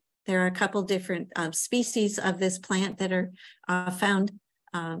liriope. There are a couple different species of this plant that are found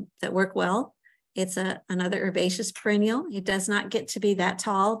that work well. It's another herbaceous perennial. It does not get to be that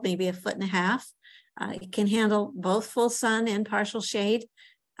tall, maybe 1.5 feet. It can handle both full sun and partial shade,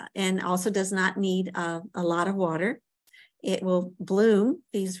 and also does not need a lot of water. It will bloom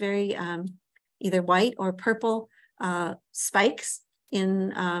these very either white or purple spikes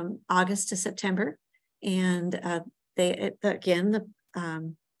in August to September, and it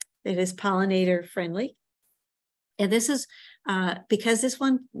is pollinator friendly. And this is because this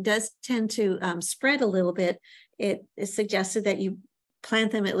one does tend to spread a little bit. It is suggested that you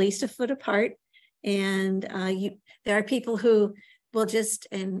plant them at least 1 foot apart. And there are people who will just,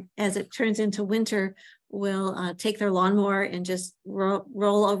 and as it turns into winter, will take their lawnmower and just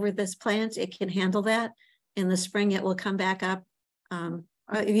roll over this plant. It can handle that. In the spring, it will come back up.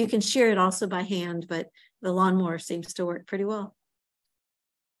 You can shear it also by hand, but the lawnmower seems to work pretty well.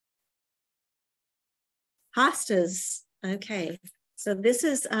 Hostas. Okay, so this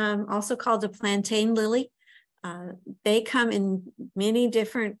is also called a plantain lily. They come in many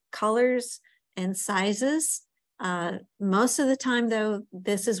different colors and sizes. Most of the time, though,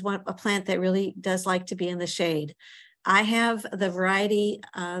 this is a plant that really does like to be in the shade. I have the variety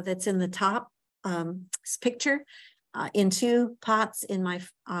that's in the top picture in 2 pots in my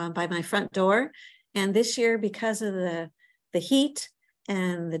by my front door. And this year, because of the heat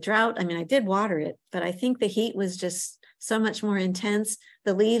and the drought, I mean, I did water it, but I think the heat was just so much more intense.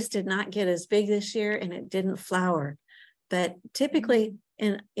 The leaves did not get as big this year, and it didn't flower. But typically,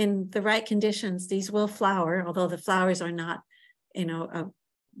 in the right conditions, these will flower, although the flowers are not,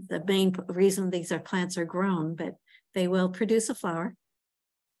 the main reason these plants are grown, but they will produce a flower.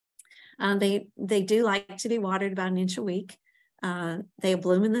 They do like to be watered about 1 inch a week. They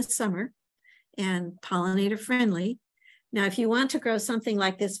bloom in the summer and pollinator friendly. Now, if you want to grow something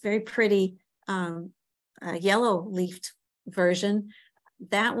like this very pretty yellow leafed version,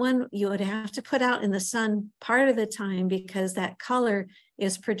 that one you would have to put out in the sun part of the time, because that color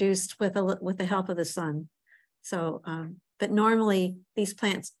is produced with the help of the sun. So, but normally these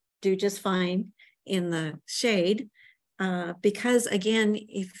plants do just fine in the shade, because again,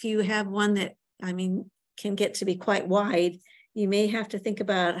 if you have one that, I mean, can get to be quite wide, you may have to think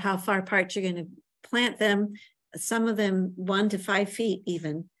about how far apart you're going to plant them. Some of them 1 to 5 feet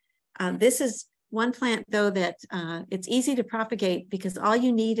even. This is one plant, though, that it's easy to propagate, because all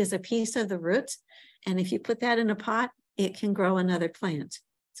you need is a piece of the root. And if you put that in a pot, it can grow another plant.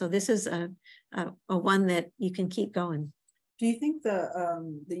 So this is a one that you can keep going. Do you think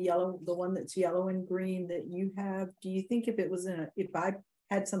the one that's yellow and green that you have, do you think if I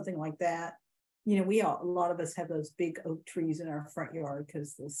had something like that, a lot of us have those big oak trees in our front yard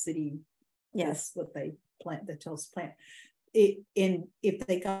because the city, yes, what they plant, that tells plant. If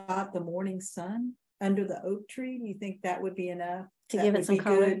they got the morning sun under the oak tree, do you think that would be enough to give it some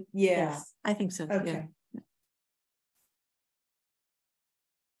color? Good? Yes. Yeah, I think so. Okay. Yeah.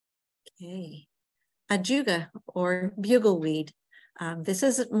 Okay. Ajuga or bugleweed. This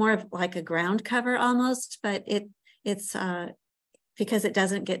is more of like a ground cover almost, but it's because it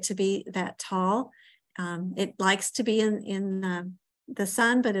doesn't get to be that tall. It likes to be in the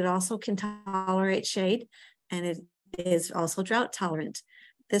sun, but it also can tolerate shade, and it is also drought tolerant.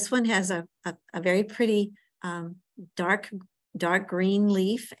 This one has a very pretty dark green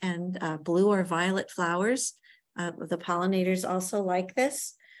leaf and blue or violet flowers. The pollinators also like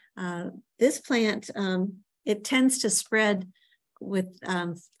this. This plant, it tends to spread with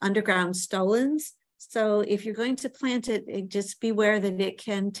underground stolons. So if you're going to plant it, just beware that it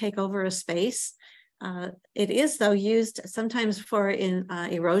can take over a space. It is, though, used sometimes for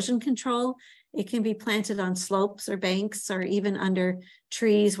erosion control. It can be planted on slopes or banks or even under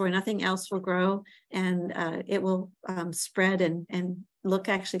trees where nothing else will grow, and it will spread and look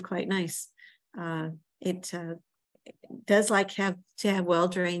actually quite nice. It does like to have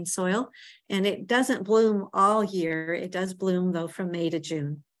well-drained soil, and it doesn't bloom all year. It does bloom, though, from May to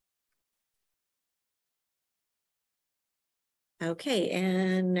June. Okay,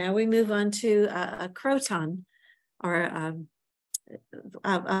 and now we move on to a croton, or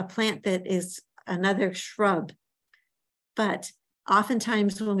a plant that is another shrub. But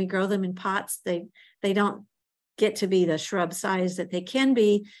oftentimes when we grow them in pots, they don't get to be the shrub size that they can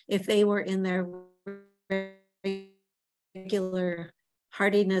be if they were in their regular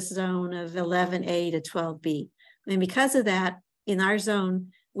hardiness zone of 11A to 12B. And because of that, in our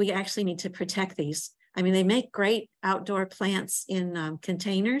zone, we actually need to protect these. I mean, they make great outdoor plants in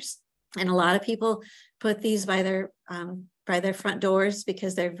containers, and a lot of people put these by their front doors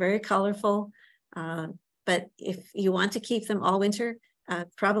because they're very colorful. But if you want to keep them all winter,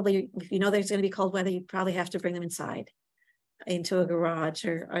 probably if you know there's going to be cold weather, you probably have to bring them inside into a garage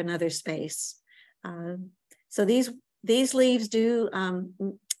or another space. So these leaves do,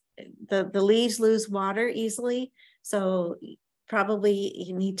 the leaves lose water easily. So probably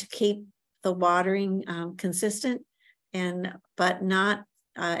you need to keep the watering consistent, but not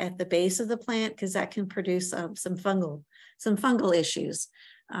at the base of the plant, because that can produce some fungal issues.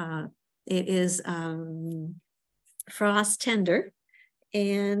 It is frost tender,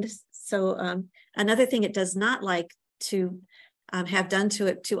 and so another thing it does not like to have done to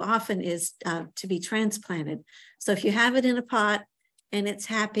it too often is to be transplanted. So if you have it in a pot and it's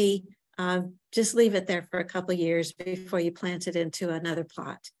happy, just leave it there for a couple of years before you plant it into another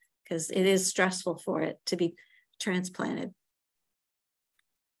plot, because it is stressful for it to be transplanted.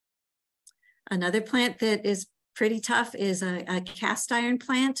 Another plant that is pretty tough is a cast iron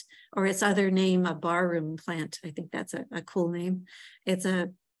plant, or its other name, a barroom plant. I think that's a cool name. It's a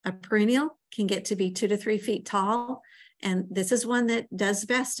perennial, can get to be 2 to 3 feet tall. And this is one that does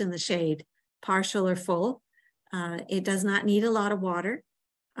best in the shade, partial or full. It does not need a lot of water,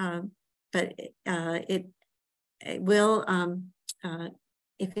 but it will,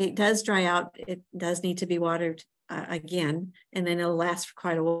 if it does dry out, it does need to be watered again, and then it'll last for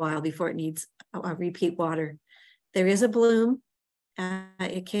quite a while before it needs a repeat water. There is a bloom.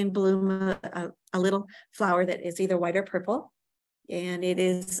 It can bloom a little flower that is either white or purple, and it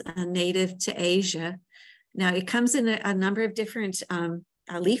is native to Asia. Now it comes in a number of different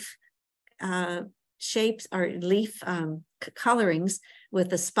leaf shapes or leaf colorings with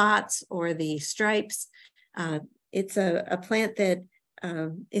the spots or the stripes. It's a plant that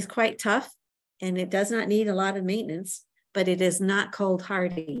is quite tough, and it does not need a lot of maintenance, but it is not cold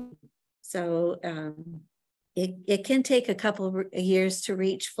hardy. So it can take a couple of years to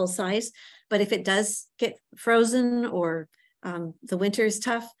reach full size, but if it does get frozen or the winter is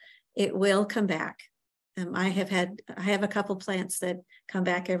tough, it will come back. I have a couple plants that come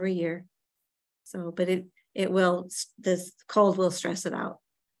back every year. So, but this cold will stress it out.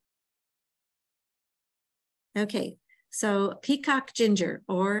 Okay, so peacock ginger,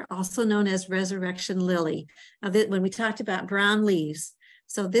 or also known as resurrection lily. Now, when we talked about brown leaves,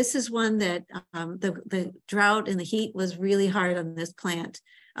 so this is one that the drought and the heat was really hard on this plant.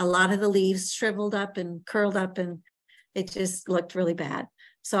 A lot of the leaves shriveled up and curled up, and it just looked really bad.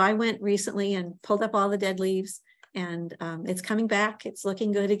 So I went recently and pulled up all the dead leaves, and it's coming back. It's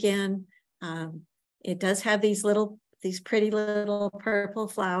looking good again. It does have these pretty little purple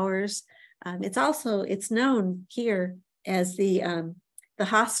flowers. It's known here as the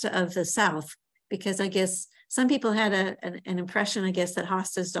hosta of the South, because I guess some people had an impression, I guess, that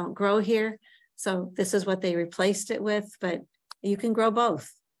hostas don't grow here. So this is what they replaced it with, but you can grow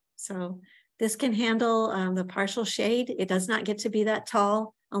both. So this can handle the partial shade. It does not get to be that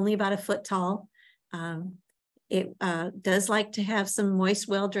tall, only about 1 foot tall. It does like to have some moist,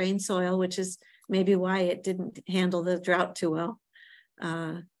 well-drained soil, which is maybe why it didn't handle the drought too well.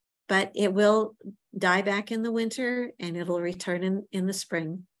 But it will die back in the winter, and it'll return in the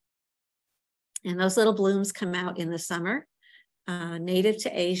spring. And those little blooms come out in the summer, native to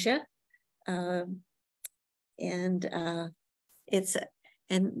Asia. And it's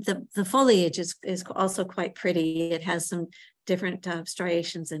and the foliage is also quite pretty. It has some different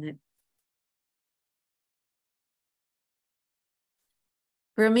striations in it.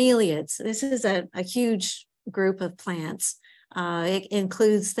 Bromeliads. This is a huge group of plants. It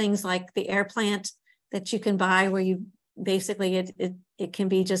includes things like the air plant that you can buy, where you basically it can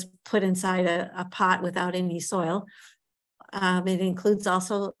be just put inside a pot without any soil. It includes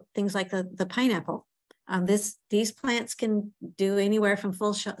also things like the pineapple. These plants can do anywhere from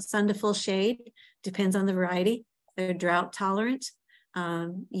full sun to full shade, depends on the variety. They're drought tolerant.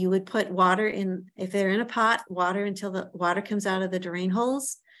 You would put water in, if they're in a pot, water until the water comes out of the drain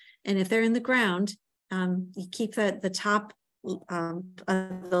holes. And if they're in the ground, you keep the top of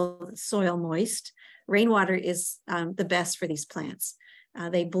the soil moist. Rainwater is the best for these plants.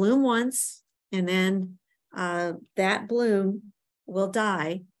 They bloom once, and then that bloom will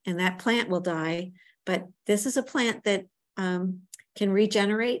die and that plant will die. But this is a plant that can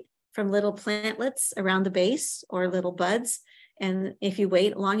regenerate from little plantlets around the base or little buds. And if you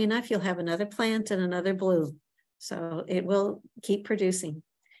wait long enough, you'll have another plant and another bloom. So it will keep producing.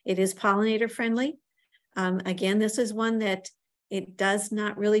 It is pollinator friendly. Again, this is one that it does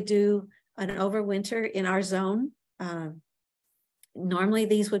not really do an overwinter in our zone. Normally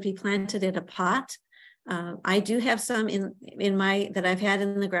these would be planted in a pot. I do have some in my that I've had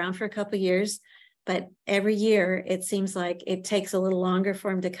in the ground for a couple of years, but every year it seems like it takes a little longer for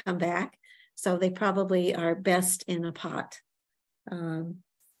them to come back. So they probably are best in a pot. Another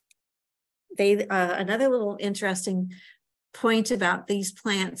little interesting point about these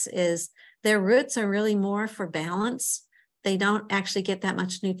plants is their roots are really more for balance. They don't actually get that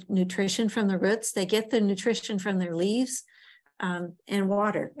much nutrition from the roots. They get the nutrition from their leaves and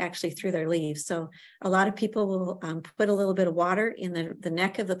water actually through their leaves. So a lot of people will put a little bit of water in the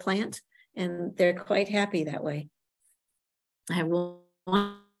neck of the plant, and they're quite happy that way. I have one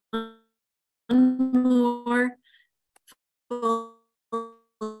more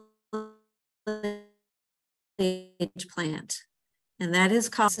plant, and that is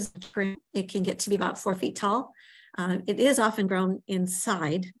called spring. It can get to be about 4 feet tall. It is often grown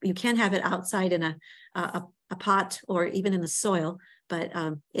inside. You can have it outside in a pot or even in the soil, but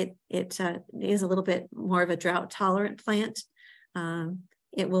it is a little bit more of a drought tolerant plant.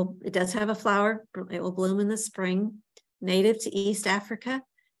 It does have a flower. It will bloom in the spring. Native to East Africa.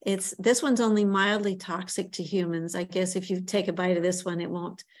 This one's only mildly toxic to humans. I guess if you take a bite of this one, it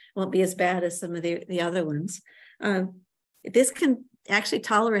won't be as bad as some of the other ones. This can actually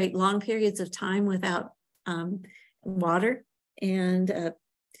tolerate long periods of time without water. And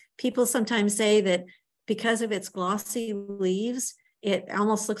people sometimes say that because of its glossy leaves, it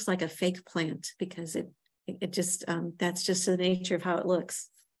almost looks like a fake plant because it just, that's just the nature of how it looks.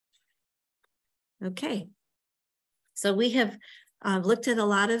 Okay. So we have looked at a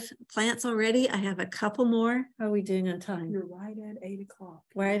lot of plants already. I have a couple more. How are we doing on time? You're right at 8 o'clock.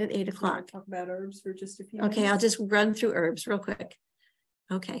 Right at 8 o'clock. Talk about herbs for just a few minutes. I'll just run through herbs real quick.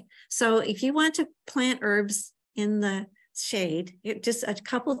 Okay, so if you want to plant herbs in the shade, just a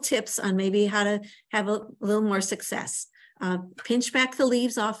couple tips on maybe how to have a little more success. Pinch back the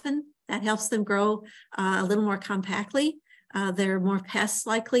leaves often. That helps them grow a little more compactly. They're more pests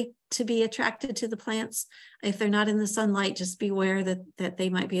likely to be attracted to the plants. If they're not in the sunlight, just be aware that they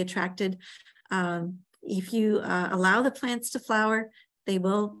might be attracted. If you allow the plants to flower, they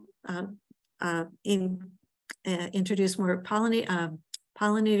will introduce more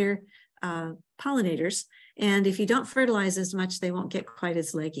pollinators. And if you don't fertilize as much, they won't get quite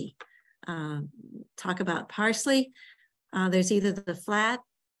as leggy. Talk about parsley. There's either the flat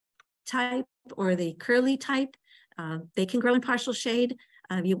type or the curly type. They can grow in partial shade.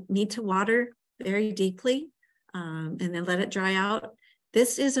 You need to water very deeply and then let it dry out.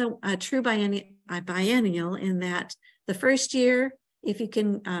 This is a true biennial in that the first year, if you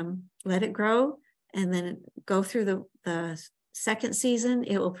can let it grow and then go through the second season,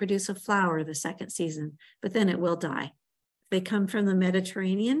 it will produce a flower the second season, but then it will die. They come from the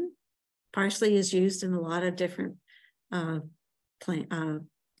Mediterranean. Parsley is used in a lot of different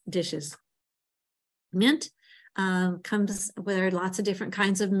dishes. Mint comes with lots of different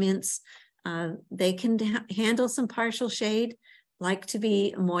kinds of mints. They can handle some partial shade, like to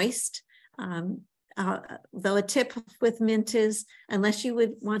be moist. Though a tip with mint is, unless you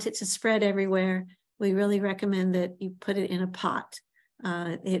would want it to spread everywhere, we really recommend that you put it in a pot.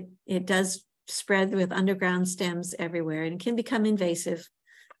 It does spread with underground stems everywhere and can become invasive.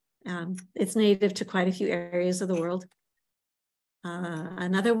 It's native to quite a few areas of the world.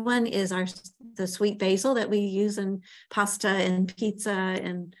 Another one is the sweet basil that we use in pasta and pizza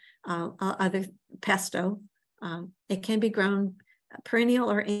and other pesto. It can be grown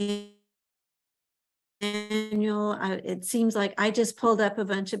perennial or annual. It seems like I just pulled up a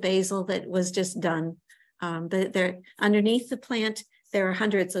bunch of basil that was just done. They're underneath the plant, there are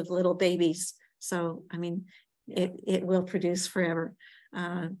hundreds of little babies. So, I mean, it will produce forever.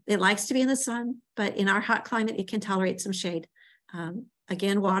 It likes to be in the sun, but in our hot climate, it can tolerate some shade.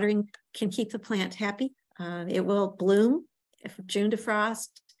 Again, watering can keep the plant happy. It will bloom from June to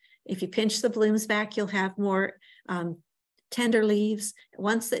frost. If you pinch the blooms back, you'll have more tender leaves.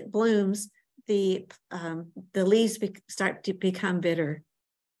 Once it blooms, the leaves start to become bitter.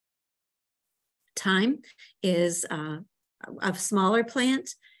 Thyme is a smaller plant.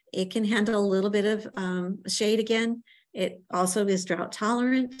 It can handle a little bit of shade again. It also is drought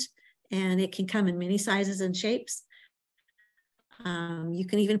tolerant, and it can come in many sizes and shapes. You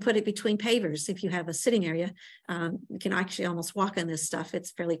can even put it between pavers if you have a sitting area. You can actually almost walk on this stuff.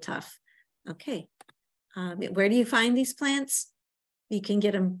 It's fairly tough. Okay. Where do you find these plants? You can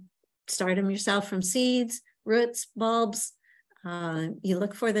get them, start them yourself from seeds, roots, bulbs. You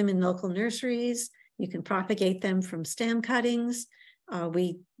look for them in local nurseries. You can propagate them from stem cuttings.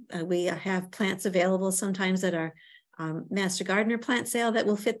 We have plants available sometimes at our Master Gardener plant sale that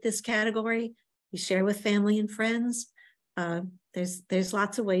will fit this category. We share with family and friends. There's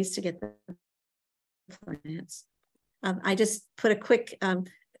lots of ways to get the plants. I just put a quick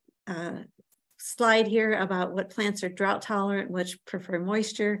slide here about what plants are drought tolerant, which prefer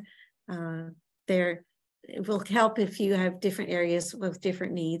moisture. It will help if you have different areas with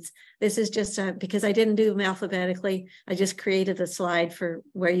different needs. This is just because I didn't do them alphabetically. I just created a slide for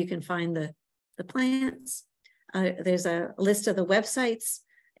where you can find the plants. There's a list of the websites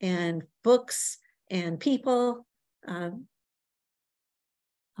and books and people,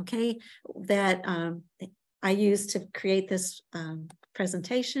 okay, that I used to create this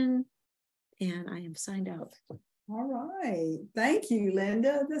presentation, and I am signed out. All right. Thank you,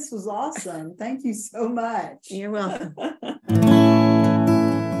 Linda. This was awesome. Thank you so much. You're welcome.